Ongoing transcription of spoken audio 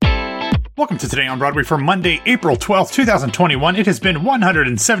Welcome to Today on Broadway for Monday, April 12th, 2021. It has been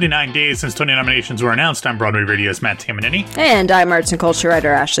 179 days since 20 nominations were announced. I'm Broadway Radio's Matt Tamanini. And I'm arts and culture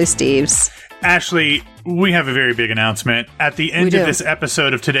writer Ashley Steves. Ashley, we have a very big announcement. At the end of this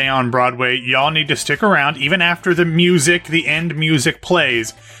episode of Today on Broadway, y'all need to stick around even after the end music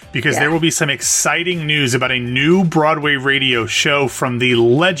plays, because there will be some exciting news about a new Broadway radio show from the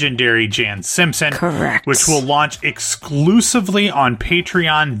legendary Jan Simpson. Correct. Which will launch exclusively on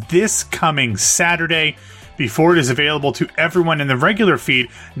Patreon this coming Saturday before it is available to everyone in the regular feed,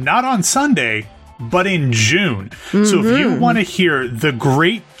 not on Sunday, but in June. Mm-hmm. So if you want to hear the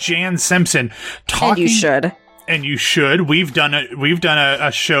great Jan Simpson talking... And you should. We've done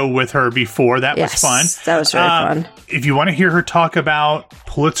a show with her before. That was fun. That was really fun. If you want to hear her talk about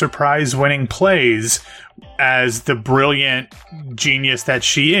Pulitzer Prize winning plays as the brilliant genius that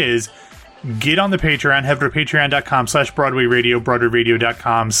she is, get on the Patreon. Head to patreon.com/Broadway Radio,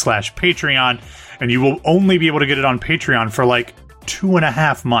 BroadwayRadio.com/Patreon, and you will only be able to get it on Patreon for like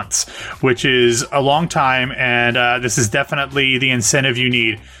 2.5 months, which is a long time, and this is definitely the incentive you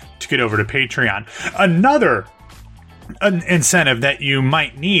need to get over to Patreon. Another incentive that you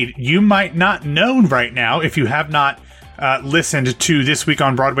might need, you might not know right now if you have not listened to This Week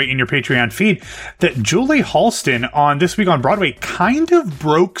on Broadway in your Patreon feed, that Julie Halston on This Week on Broadway kind of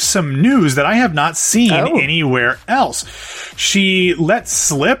broke some news that I have not seen anywhere else. She she went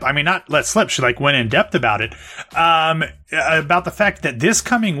in depth about it, about the fact that this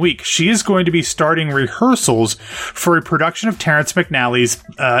coming week she is going to be starting rehearsals for a production of Terrence McNally's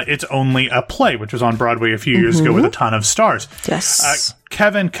It's Only a Play, which was on Broadway a few years ago with a ton of stars. Yes.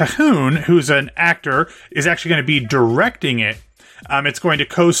 Kevin Cahoon, who's an actor, is actually going to be directing it. It's going to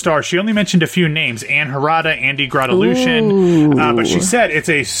co-star, she only mentioned a few names, Anne Harada, Andy Gradalushin, but she said it's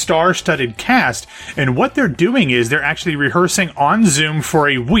a star-studded cast, and what they're doing is they're actually rehearsing on Zoom for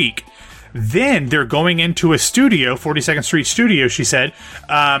a week. Then they're going into a studio, 42nd Street Studio, she said,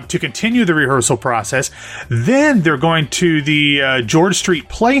 to continue the rehearsal process. Then they're going to the George Street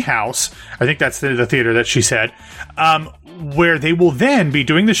Playhouse, I think that's the theater that she said, where they will then be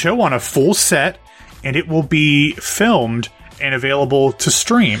doing the show on a full set, and it will be filmed and available to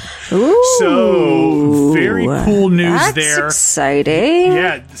stream. Ooh, so very cool news there. That's exciting.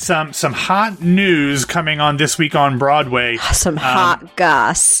 Yeah, some hot news coming on This Week on Broadway. Some hot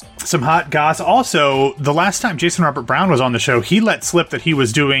goss. Some hot goss. Also, the last time Jason Robert Brown was on the show, he let slip that he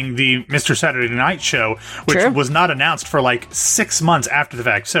was doing the Mr. Saturday Night show, which was not announced for like 6 months after the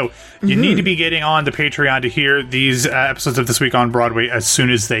fact. So you need to be getting on the Patreon to hear these episodes of This Week on Broadway as soon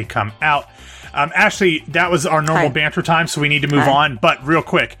as they come out. Ashley, that was our normal banter time, so we need to move on. But real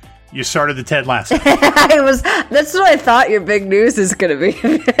quick, you started the Ted Lasso. That's what I thought your big news is going to be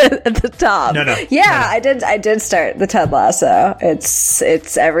at the top. No. I did start the Ted Lasso.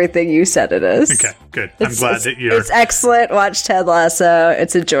 It's everything you said it is. Okay, good. I'm glad that you're... It's excellent. Watch Ted Lasso.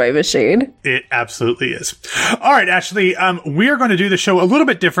 It's a joy machine. It absolutely is. All right, Ashley, we're going to do the show a little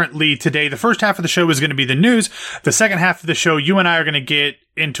bit differently today. The first half of the show is going to be the news. The second half of the show, you and I are going to get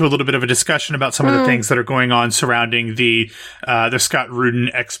into a little bit of a discussion about some of the things that are going on surrounding the Scott Rudin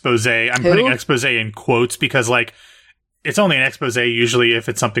expose. I'm putting expose in quotes because, like, it's only an expose usually if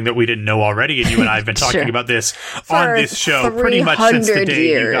it's something that we didn't know already, and you and I have been talking about this on this show pretty much since the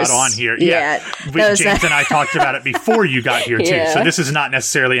day you got on here. James and I talked about it before you got here too, so this is not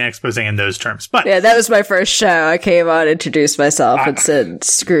necessarily an expose in those terms. But that was my first show. I came on, introduced myself, and said,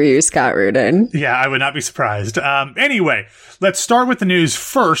 "Screw you, Scott Rudin." Yeah, I would not be surprised. Anyway, let's start with the news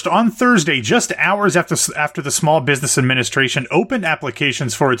first. On Thursday, just hours after the Small Business Administration opened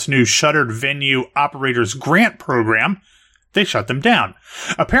applications for its new Shuttered Venue Operators Grant Program, they shut them down.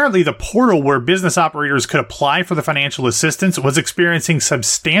 Apparently, the portal where business operators could apply for the financial assistance was experiencing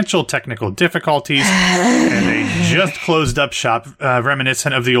substantial technical difficulties, and they just closed up shop,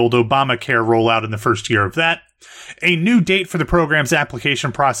 reminiscent of the old Obamacare rollout in the first year of that. A new date for the program's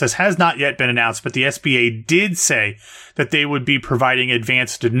application process has not yet been announced, but the SBA did say that they would be providing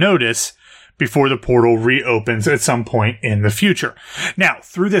advanced notice before the portal reopens at some point in the future. Now,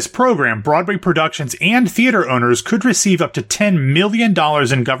 through this program, Broadway productions and theater owners could receive up to $10 million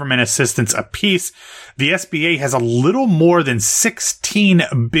in government assistance apiece. The SBA has a little more than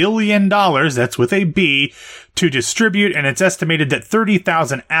 $16 billion, that's with a B, to distribute, and it's estimated that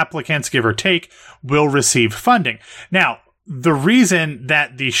 30,000 applicants, give or take, will receive funding. Now, the reason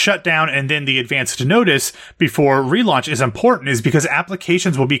that the shutdown and then the advanced notice before relaunch is important is because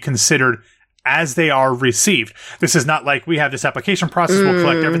applications will be considered as they are received. This is not like we have this application process, we'll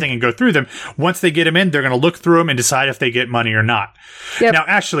collect everything and go through them. Once they get them in, they're going to look through them and decide if they get money or not. Yep. Now,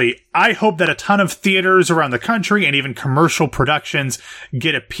 Ashley, I hope that a ton of theaters around the country and even commercial productions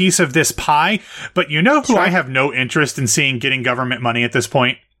get a piece of this pie. But you know who I have no interest in seeing getting government money at this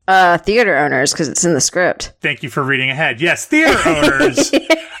point? Theater owners, because it's in the script. Thank you for reading ahead. Yes, theater owners.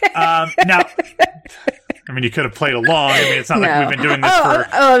 Now, I mean, you could have played along. I mean, it's not like we've been doing this for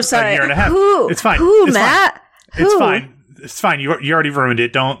I'm sorry. a year and a half. Who? It's fine. Who, it's Matt? Fine. It's fine. It's fine. You already ruined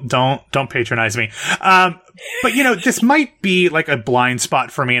it. Don't patronize me. But you know, this might be like a blind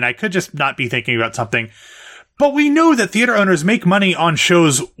spot for me, and I could just not be thinking about something. But we know that theater owners make money on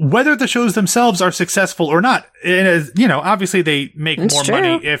shows, whether the shows themselves are successful or not. And, you know, obviously they make more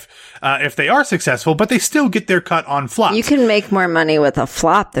money if they are successful, but they still get their cut on flops. You can make more money with a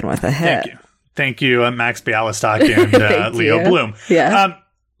flop than with a hit. Thank you, Max Bialystock and Leo Bloom. Yeah.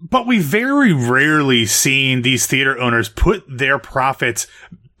 But we very rarely seen these theater owners put their profits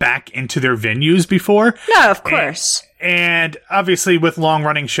back into their venues before. No, of course. And obviously with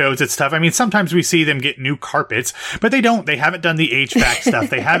long-running shows, it's tough. I mean, sometimes we see them get new carpets, but they don't. They haven't done the HVAC stuff.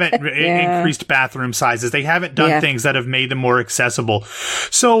 They haven't increased bathroom sizes. They haven't done things that have made them more accessible.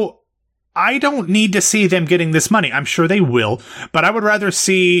 So I don't need to see them getting this money. I'm sure they will, but I would rather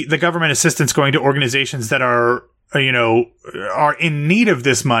see the government assistance going to organizations that are in need of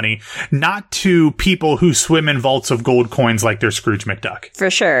this money, not to people who swim in vaults of gold coins like they're Scrooge McDuck. For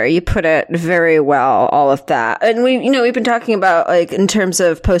sure. You put it very well, all of that. And we've been talking about, like, in terms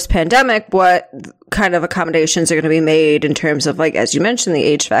of post-pandemic, what kind of accommodations are going to be made in terms of, like, as you mentioned,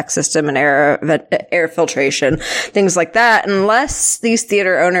 the HVAC system and air filtration, things like that. Unless these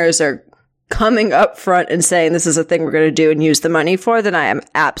theater owners are coming up front and saying this is a thing we're going to do and use the money for, then I am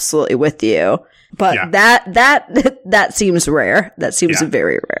absolutely with you. But that seems rare. That seems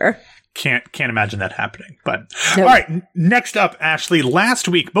very rare. Can't imagine that happening. But all right, next up, Ashley. Last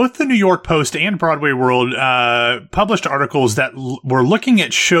week, both the New York Post and Broadway World published articles that were looking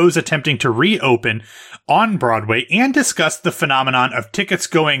at shows attempting to reopen on Broadway and discussed the phenomenon of tickets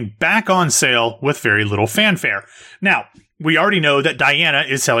going back on sale with very little fanfare. Now, we already know that Diana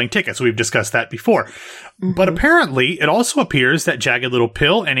is selling tickets. We've discussed that before. Mm-hmm. But apparently, it also appears that Jagged Little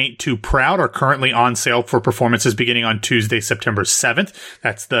Pill and Ain't Too Proud are currently on sale for performances beginning on Tuesday, September 7th.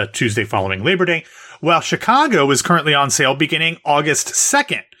 That's the Tuesday following Labor Day. While Chicago is currently on sale beginning August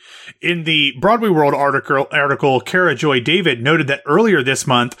 2nd. In the Broadway World article, Kara Joy David noted that earlier this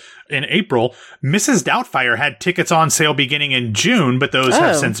month, in April, Mrs. Doubtfire had tickets on sale beginning in June, but those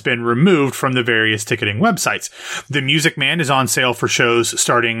have since been removed from the various ticketing websites. The Music Man is on sale for shows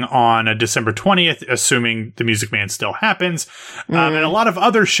starting on December 20th, assuming The Music Man still happens. And a lot of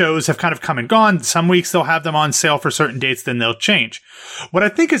other shows have kind of come and gone. Some weeks they'll have them on sale for certain dates, then they'll change. What I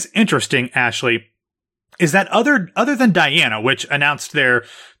think is interesting, Ashley, is that other than Diana, which announced their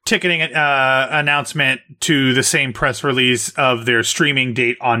ticketing announcement to the same press release of their streaming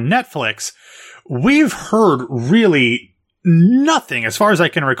date on Netflix, we've heard really nothing, as far as I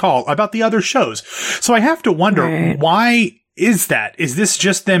can recall, about the other shows. So I have to wonder, why is that? Is this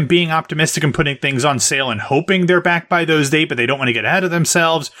just them being optimistic and putting things on sale and hoping they're back by those dates, but they don't want to get ahead of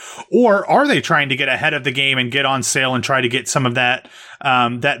themselves? Or are they trying to get ahead of the game and get on sale and try to get some of that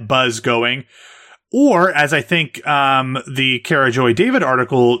buzz going? Or, as I think the Kara Joy David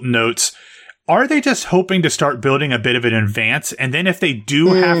article notes, are they just hoping to start building a bit of an advance? And then if they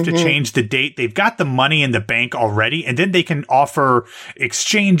do have to change the date, they've got the money in the bank already, and then they can offer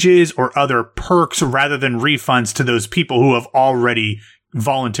exchanges or other perks rather than refunds to those people who have already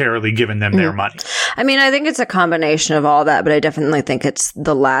voluntarily given them their money. I mean, I think it's a combination of all that, but I definitely think it's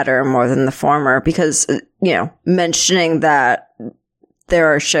the latter more than the former because, mentioning that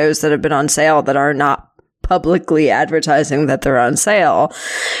there are shows that have been on sale that are not publicly advertising that they're on sale.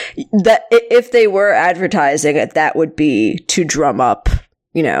 That if they were advertising it, that would be to drum up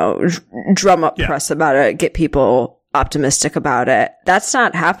press about it, get people optimistic about it. That's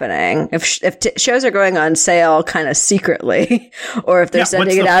not happening. If shows are going on sale kind of secretly, or if they're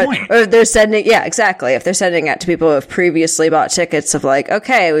sending it out, or if they're sending, exactly. If they're sending it to people who have previously bought tickets of like,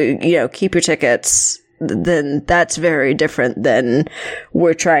 okay, keep your tickets, then that's very different than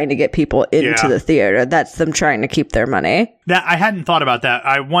we're trying to get people into the theater. That's them trying to keep their money. That I hadn't thought about that.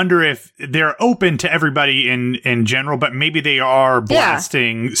 I wonder if they're open to everybody in general, but maybe they are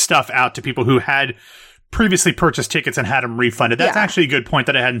blasting stuff out to people who had previously purchased tickets and had them refunded. That's Yeah. actually a good point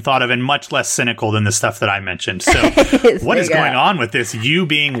that I hadn't thought of, and much less cynical than the stuff that I mentioned. So what is going on with this? You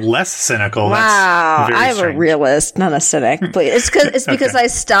being less cynical. Wow, That's very I'm strange. a realist, not a cynic. Please, it's because I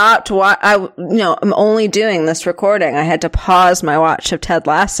stopped. I'm only doing this recording. I had to pause my watch of Ted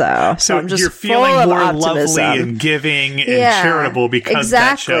Lasso, so I'm just you're full feeling of more optimism. lovely and giving and Yeah, charitable because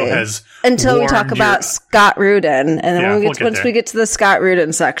that show has until we talk warmed about Scott Rudin, and then Yeah, once we get to the Scott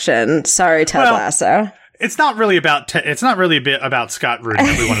Rudin section, sorry, Ted Lasso. It's not really about about Scott Rudin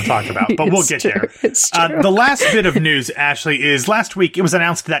that we want to talk about, but we'll get there. It's true. The last bit of news, Ashley, is last week it was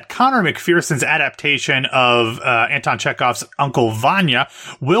announced that Connor McPherson's adaptation of Anton Chekhov's Uncle Vanya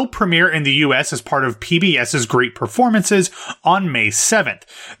will premiere in the U.S. as part of PBS's Great Performances on May 7th.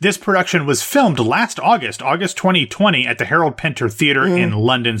 This production was filmed last August 2020, at the Harold Pinter Theatre in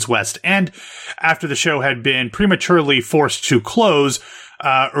London's West End, after the show had been prematurely forced to close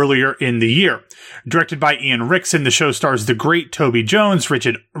earlier in the year. Directed by Ian Rickson, the show stars the great Toby Jones,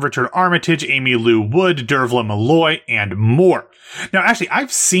 Richard Armitage, Amy Lou Wood, Dervla Malloy, and more. Now, actually,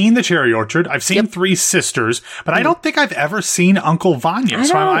 I've seen The Cherry Orchard. I've seen Three Sisters, but I don't think I've ever seen Uncle Vanya.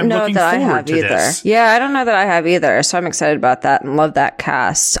 So I'm looking forward to this. Yeah, I don't know that I have either. So I'm excited about that and love that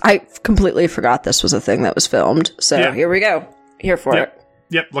cast. I completely forgot this was a thing that was filmed. So here we go. Here for it.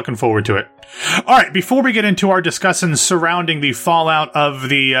 Yep, looking forward to it. All right, before we get into our discussions surrounding the fallout of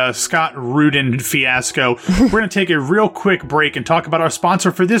the Scott Rudin fiasco, we're going to take a real quick break and talk about our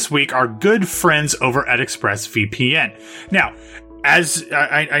sponsor for this week, our good friends over at ExpressVPN. Now, as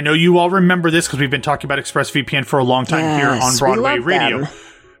I know you all remember this because we've been talking about ExpressVPN for a long time here on Broadway Radio.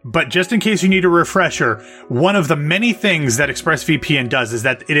 But just in case you need a refresher, one of the many things that ExpressVPN does is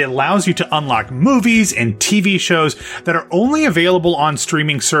that it allows you to unlock movies and TV shows that are only available on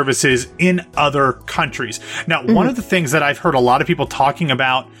streaming services in other countries. Now, one of the things that I've heard a lot of people talking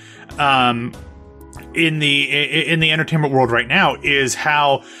about in the entertainment world right now is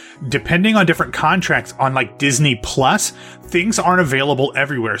how, depending on different contracts on like Disney Plus, things aren't available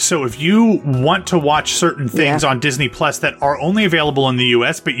everywhere. So if you want to watch certain things on Disney Plus that are only available in the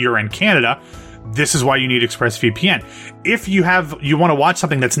US, but you're in Canada, this is why you need ExpressVPN. If you want to watch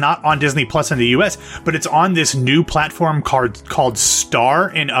something that's not on Disney Plus in the US, but it's on this new platform called Star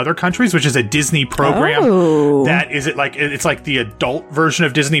in other countries, which is a Disney program that is it's like the adult version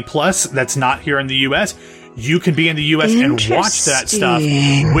of Disney Plus that's not here in the US. You can be in the US and watch that stuff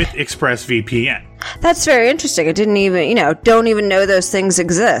with ExpressVPN. That's very interesting. I didn't even, don't even know those things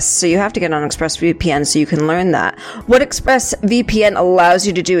exist. So you have to get on ExpressVPN so you can learn that. What ExpressVPN allows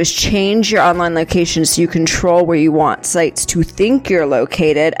you to do is change your online location so you control where you want sites to think you're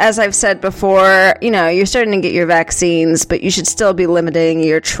located. As I've said before, you're starting to get your vaccines, but you should still be limiting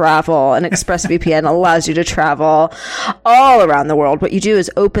your travel. And ExpressVPN allows you to travel all around the world. What you do is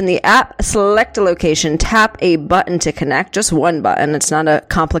open the app, select a location, tap a button to connect, just one button. It's not a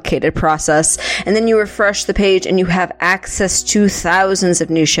complicated process. And then you refresh the page and you have access to thousands of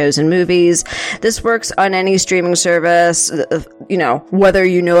new shows and movies. This works on any streaming service, whether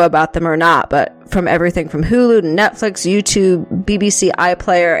you know about them or not, but from everything from Hulu to Netflix, YouTube, BBC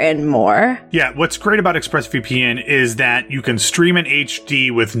iPlayer, and more. Yeah, what's great about ExpressVPN is that you can stream in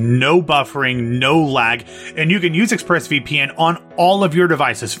HD with no buffering, no lag, and you can use ExpressVPN on all of your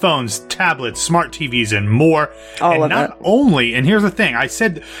devices, phones, tablets, smart TVs, and more. And here's the thing, I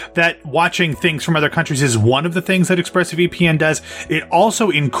said that watching things from other countries is one of the things that ExpressVPN does. It also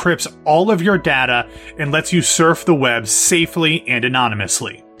encrypts all of your data and lets you surf the web safely and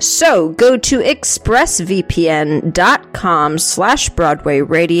anonymously. So go to expressvpn.com/Broadway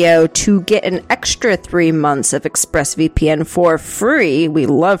Radio to get an extra 3 months of ExpressVPN for free. We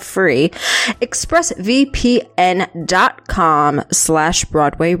love free.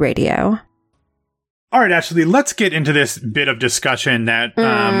 expressvpn.com/Broadway Radio. All right, Ashley, let's get into this bit of discussion that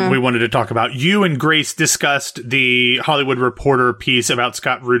we wanted to talk about. You and Grace discussed the Hollywood Reporter piece about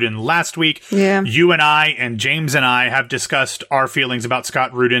Scott Rudin last week. Yeah. You and I and James and I have discussed our feelings about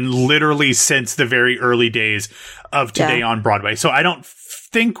Scott Rudin literally since the very early days of Today on Broadway. So I don't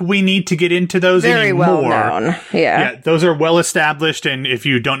think we need to get into those anymore. Very well known. Yeah, those are well established, and if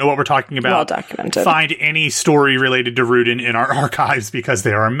you don't know what we're talking about, well documented. Find any story related to Rudin in our archives because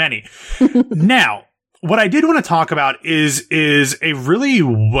there are many. Now, what I did want to talk about is a really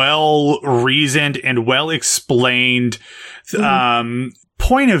well-reasoned and well-explained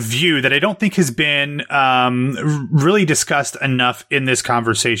point of view that I don't think has been really discussed enough in this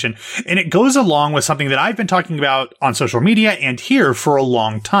conversation. And it goes along with something that I've been talking about on social media and here for a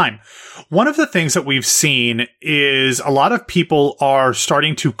long time. One of the things that we've seen is a lot of people are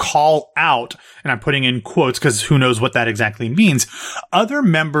starting to call out, and I'm putting in quotes because who knows what that exactly means, other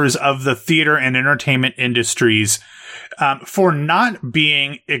members of the theater and entertainment industries for not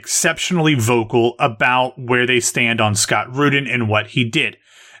being exceptionally vocal about where they stand on Scott Rudin and what he did.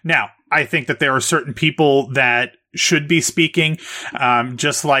 Now, I think that there are certain people that should be speaking,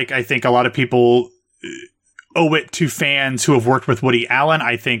 just like I think a lot of people owe it to fans who have worked with Woody Allen.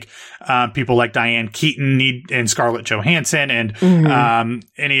 I think people like Diane Keaton and Scarlett Johansson and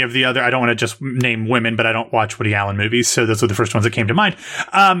any of the other, I don't want to just name women, but I don't watch Woody Allen movies, so those are the first ones that came to mind.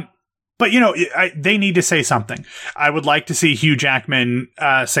 But, they need to say something. I would like to see Hugh Jackman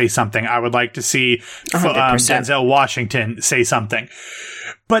say something. I would like to see Denzel Washington say something.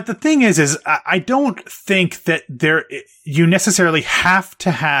 But the thing is I don't think that you necessarily have to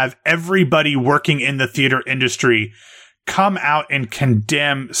have everybody working in the theater industry come out and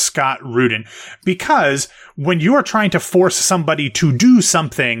condemn Scott Rudin. Because when you are trying to force somebody to do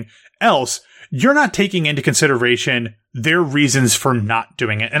something else, you're not taking into consideration their reasons for not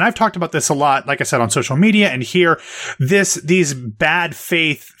doing it. And I've talked about this a lot, like I said, on social media and here, these bad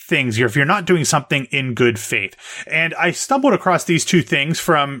faith things, if you're not doing something in good faith. And I stumbled across these two things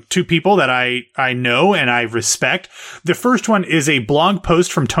from two people that I know and I respect. The first one is a blog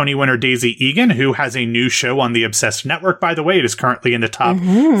post from Tony winner Daisy Egan, who has a new show on the Obsessed Network, by the way. It is currently in the top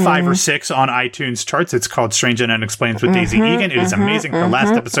 5 or 6 on iTunes charts. It's called Strange and Unexplained with Daisy Egan. It is amazing. Her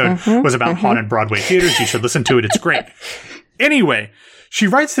last episode was about haunted Broadway theaters. You should listen to it. It's great. Anyway, she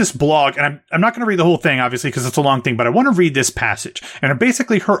writes this blog, and I'm not going to read the whole thing, obviously, because it's a long thing, but I want to read this passage. And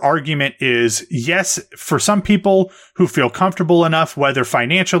basically, her argument is, yes, for some people who feel comfortable enough, whether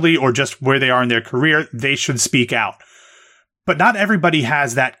financially or just where they are in their career, they should speak out. But not everybody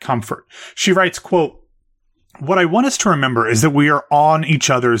has that comfort. She writes, quote, "What I want us to remember is that we are on each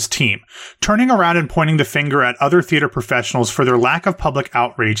other's team. Turning around and pointing the finger at other theater professionals for their lack of public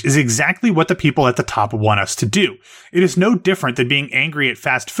outrage is exactly what the people at the top want us to do. It is no different than being angry at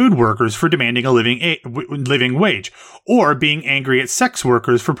fast food workers for demanding a living wage, or being angry at sex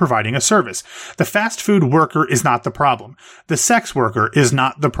workers for providing a service. The fast food worker is not the problem. The sex worker is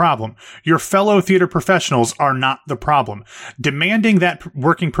not the problem. Your fellow theater professionals are not the problem. Demanding that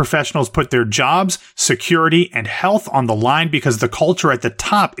working professionals put their jobs, security, and health on the line because the culture at the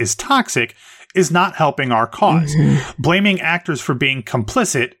top is toxic is not helping our cause. Blaming actors for being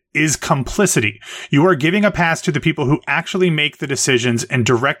complicit is complicity. You are giving a pass to the people who actually make the decisions and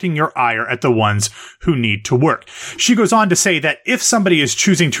directing your ire at the ones who need to work." She goes on to say that if somebody is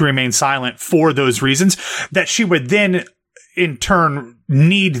choosing to remain silent for those reasons, that she would then in turn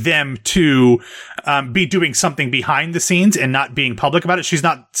need them to be doing something behind the scenes and not being public about it. She's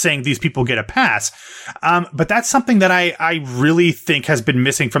not saying these people get a pass. But that's something that I really think has been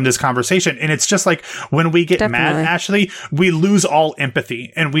missing from this conversation. And it's just like when we get mad, Ashley, we lose all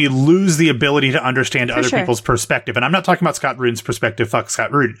empathy and we lose the ability to understand other people's perspective. And I'm not talking about Scott Rudin's perspective. Fuck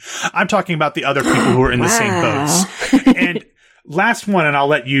Scott Rudin. I'm talking about the other people who are in the same boats. And last one, and I'll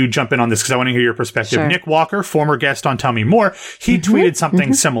let you jump in on this because I want to hear your perspective. Sure. Nick Walker, former guest on Tell Me More, he tweeted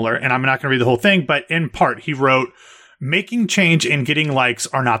something similar, and I'm not going to read the whole thing, but in part, he wrote, "Making change and getting likes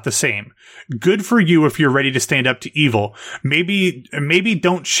are not the same. Good for you if you're ready to stand up to evil. Maybe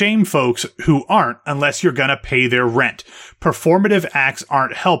don't shame folks who aren't unless you're gonna pay their rent. Performative acts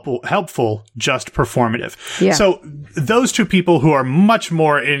aren't helpful, just performative." Yeah. So those two people who are much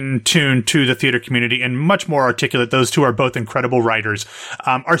more in tune to the theater community and much more articulate, those two are both incredible writers,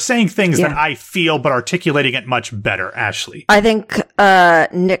 are saying things that I feel, but articulating it much better, Ashley. I think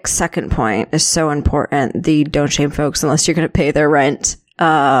Nick's second point is so important. The don't shame folks unless you're going to pay their rent.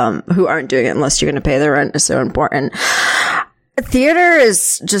 Who aren't doing it unless you're going to pay their rent is so important. Theater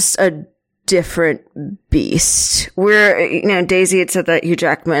is just a different beast. Daisy had said that Hugh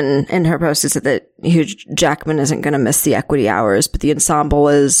Jackman, in her post, had said that Hugh Jackman isn't going to miss the equity hours, but the ensemble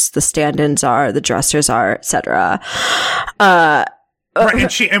is, the stand-ins are, the dressers are, etc. Right,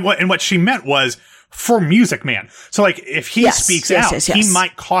 and what she meant was for Music Man. So, like, if he speaks out, he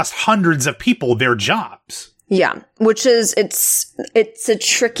might cost hundreds of people their jobs. Yeah, which is, it's a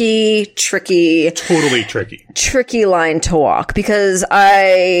totally tricky line to walk, because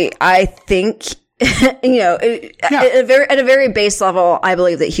I think at a very base level, I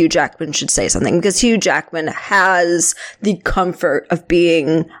believe that Hugh Jackman should say something, because Hugh Jackman has the comfort of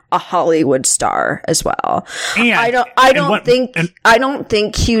being a Hollywood star as well. And I don't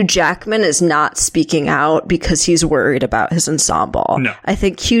think Hugh Jackman is not speaking out because he's worried about his ensemble. No. I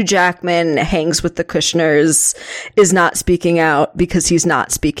think Hugh Jackman hangs with the Kushners, is not speaking out because he's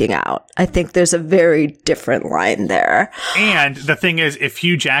not speaking out. I think there's a very different line there. And the thing is, if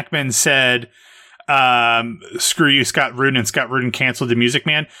Hugh Jackman said, screw you, Scott Rudin, and Scott Rudin canceled The Music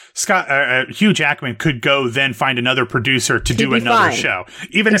Man, Hugh Jackman could go then find another producer to do another show,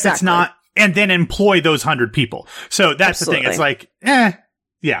 even if it's not, and then employ those 100 people. So that's the thing. It's like,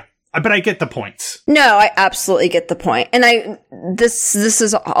 yeah, but I get the points. No, I absolutely get the point. And this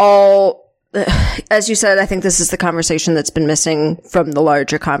is all, as you said, I think this is the conversation that's been missing from the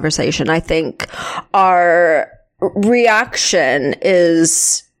larger conversation. I think our reaction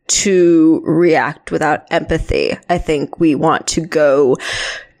is to react without empathy. I think we want to go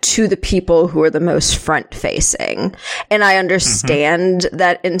to the people who are the most front facing. And I understand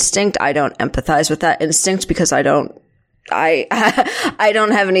that instinct. I don't empathize with that instinct because I don't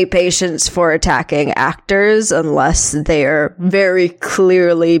have any patience for attacking actors unless they're very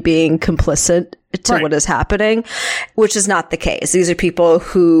clearly being complicit to what is happening, which is not the case. These are people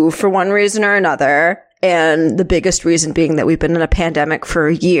who, for one reason or another, and the biggest reason being that we've been in a pandemic for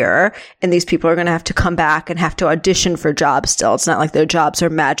a year, and these people are going to have to come back and have to audition for jobs still. It's not like their jobs are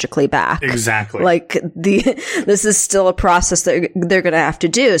magically back. Exactly. Like this is still a process that they're going to have to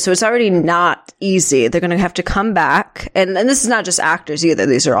do. So it's already not easy. They're going to have to come back. And this is not just actors either.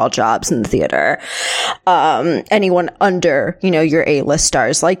 These are all jobs in the theater. Anyone under, your A-list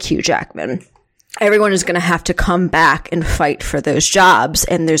stars like Hugh Jackman. Everyone is going to have to come back and fight for those jobs,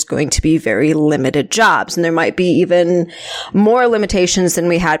 and there's going to be very limited jobs. And there might be even more limitations than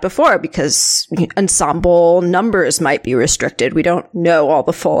we had before because ensemble numbers might be restricted. We don't know all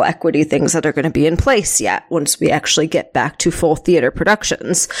the full equity things that are going to be in place yet once we actually get back to full theater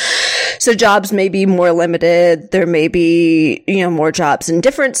productions. So jobs may be more limited. There may be, more jobs in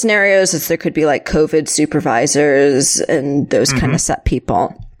different scenarios, as there could be like COVID supervisors and those kind of set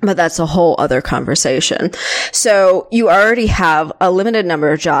people. But that's a whole other conversation. So you already have a limited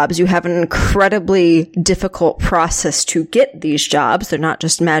number of jobs. You have an incredibly difficult process to get these jobs. They're not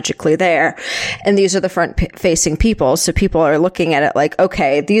just magically there. And these are the front-facing people. So people are looking at it like,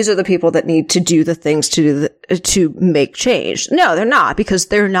 okay, these are the people that need to do the things to make change. No, they're not, because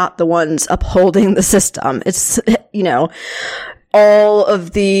they're not the ones upholding the system. It's, all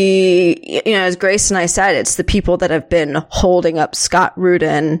of the, as Grace and I said, it's the people that have been holding up Scott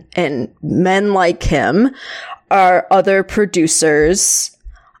Rudin and men like him are other producers,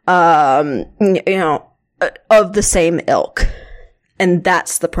 of the same ilk. And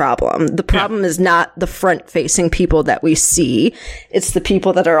that's the problem. The problem is not the front-facing people that we see. It's the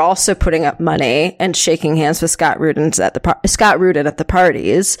people that are also putting up money and shaking hands with Scott Rudin at the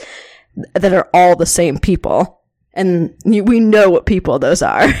parties that are all the same people. And we know what people those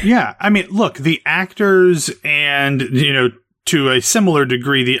are. Yeah. I mean, look, the actors and, to a similar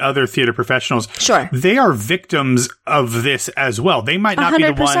degree, the other theater professionals, sure, they are victims of this as well. They might not 100%. Be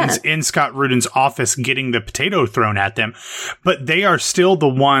the ones in Scott Rudin's office getting the potato thrown at them, but they are still the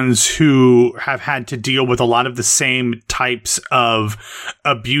ones who have had to deal with a lot of the same types of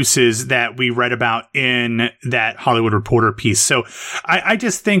abuses that we read about in that Hollywood Reporter piece. So I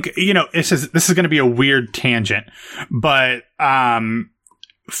just think, this is going to be a weird tangent, but,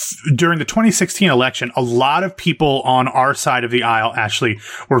 during the 2016 election, a lot of people on our side of the aisle, Ashley,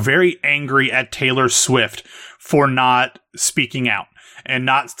 were very angry at Taylor Swift for not speaking out and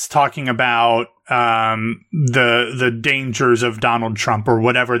not talking about the dangers of Donald Trump or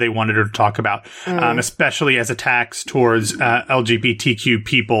whatever they wanted her to talk about, especially as attacks towards LGBTQ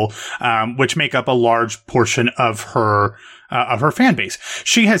people, which make up a large portion of her fan base.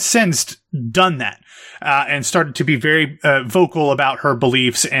 She has since done that. And started to be very vocal about her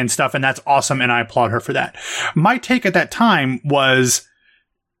beliefs and stuff, and that's awesome, and I applaud her for that. My take at that time was,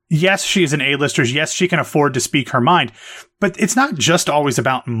 yes, she is an A-lister. Yes, she can afford to speak her mind, but it's not just always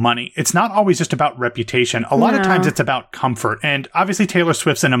about money. It's not always just about reputation. A lot of times it's about comfort, and obviously Taylor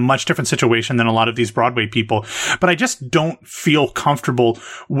Swift's in a much different situation than a lot of these Broadway people, but I just don't feel comfortable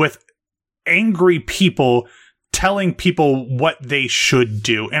with angry people telling people what they should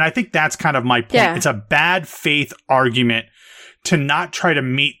do. And I think that's kind of my point. Yeah. It's a bad faith argument to not try to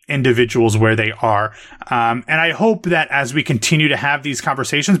meet individuals where they are. And I hope that as we continue to have these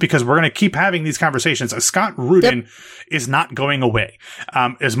conversations, because we're going to keep having these conversations, Scott Rudin is not going away.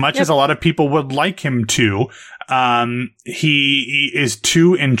 As much as a lot of people would like him to, He is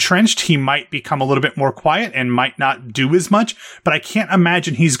too entrenched. He might become a little bit more quiet and might not do as much, but I can't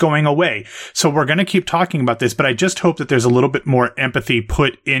imagine he's going away. So we're going to keep talking about this, but I just hope that there's a little bit more empathy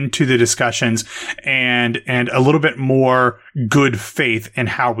put into the discussions and a little bit more good faith in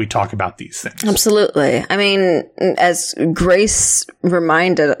how we talk about these things. Absolutely. I mean, as Grace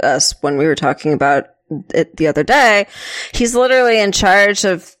reminded us when we were talking about it the other day, he's literally in charge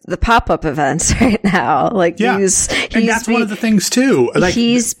of the pop-up events right now. Like, he's and that's one of the things too. Like,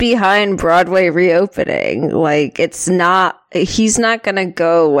 he's behind Broadway reopening. Like, he's not going to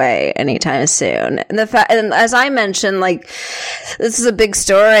go away anytime soon. And and as I mentioned, like, this is a big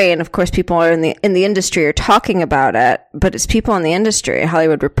story, and of course, people are in the industry are talking about it. But it's people in the industry.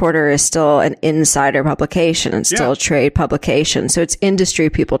 Hollywood Reporter is still an insider publication and still a trade publication, so it's industry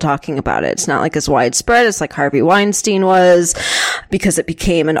people talking about it. It's not like as widespread as like Harvey Weinstein was, because it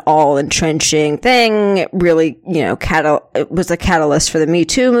became an all-entrenching thing. It really, it was a catalyst for the Me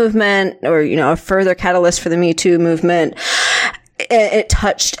Too movement, or a further catalyst for the Me Too movement. It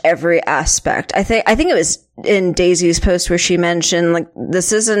touched every aspect. I think it was in Daisy's post where she mentioned, like,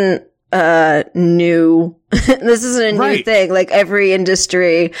 this isn't new this isn't a new thing. Like, every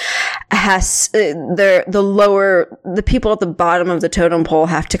industry has the people at the bottom of the totem pole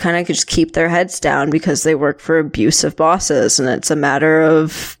have to kind of just keep their heads down because they work for abusive bosses, and it's a matter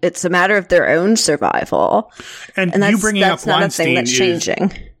of their own survival. And you bringing up Weinstein, not a thing that's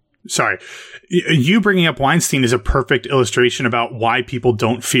changing. Sorry. You bringing up Weinstein is a perfect illustration about why people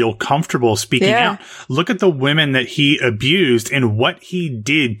don't feel comfortable speaking out. Look at the women that he abused and what he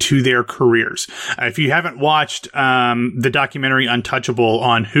did to their careers. If you haven't watched the documentary Untouchable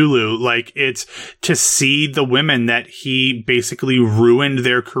on Hulu, like, it's to see the women that he basically ruined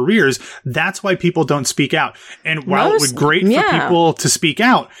their careers. That's why people don't speak out. And while it was great for people to speak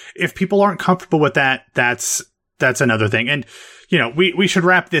out, if people aren't comfortable with that, that's another thing. And, we should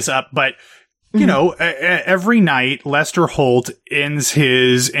wrap this up, but every night, Lester Holt ends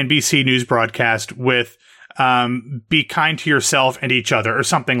his NBC News broadcast with, be kind to yourself and each other, or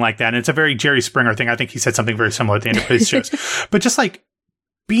something like that. And it's a very Jerry Springer thing. I think he said something very similar at the end of his shows. But just like,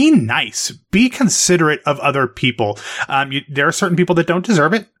 be nice, be considerate of other people. There are certain people that don't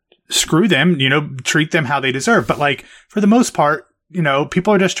deserve it. Screw them, treat them how they deserve. But like, for the most part,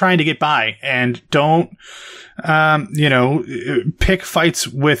 people are just trying to get by, and don't, pick fights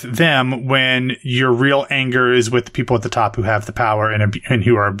with them when your real anger is with the people at the top who have the power and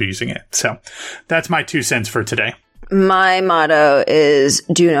who are abusing it. So that's my 2 cents for today. My motto is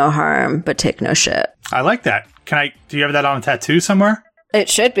do no harm, but take no shit. I like that. Do you have that on a tattoo somewhere? It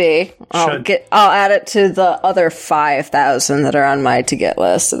should be. I'll add it to the other 5,000 that are on my to get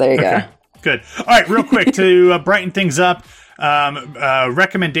list. So there you go. Good. All right, real quick to brighten things up.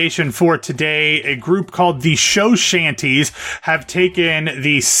 Recommendation for today, a group called the Show Shanties have taken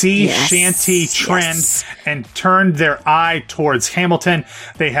the sea shanty trend and turned their eye towards Hamilton.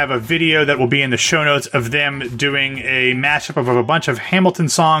 They have a video that will be in the show notes of them doing a mashup of a bunch of Hamilton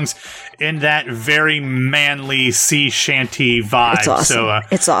songs in that very manly sea shanty vibe. It's awesome. So,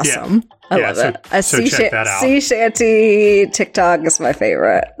 it's awesome. I love it. So check that out. Sea shanty TikTok is my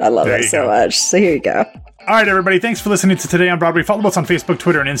favorite. I love it so much. So here you go. All right, everybody. Thanks for listening to Today on Broadway. Follow us on Facebook,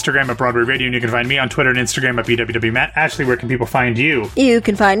 Twitter, and Instagram at Broadway Radio. And you can find me on Twitter and Instagram at BWWMatt. Ashley, where can people find you? You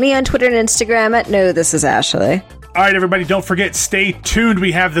can find me on Twitter and Instagram at No, This Is Ashley. All right, everybody. Don't forget, stay tuned.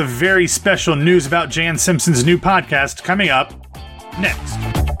 We have the very special news about Jan Simpson's new podcast coming up next.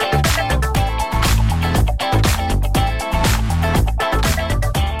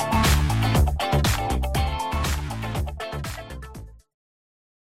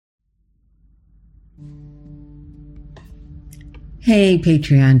 Hey,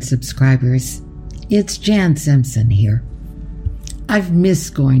 Patreon subscribers. It's Jan Simpson here. I've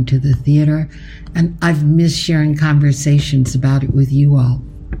missed going to the theater, and I've missed sharing conversations about it with you all.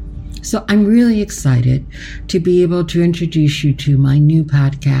 So I'm really excited to be able to introduce you to my new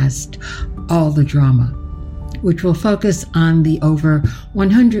podcast, All the Drama, which will focus on the over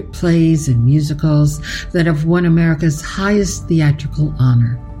 100 plays and musicals that have won America's highest theatrical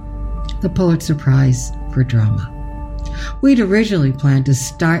honor, the Pulitzer Prize for Drama. We'd originally planned to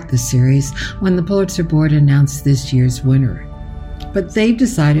start the series when the Pulitzer Board announced this year's winner, but they've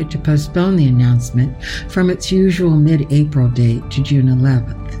decided to postpone the announcement from its usual mid-April date to June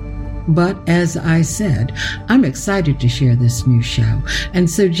 11th. But as I said, I'm excited to share this new show, and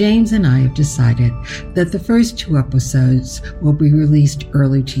so James and I have decided that the first 2 episodes will be released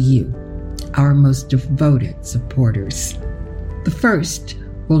early to you, our most devoted supporters. The first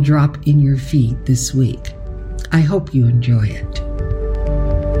will drop in your feed this week. I hope you enjoy it.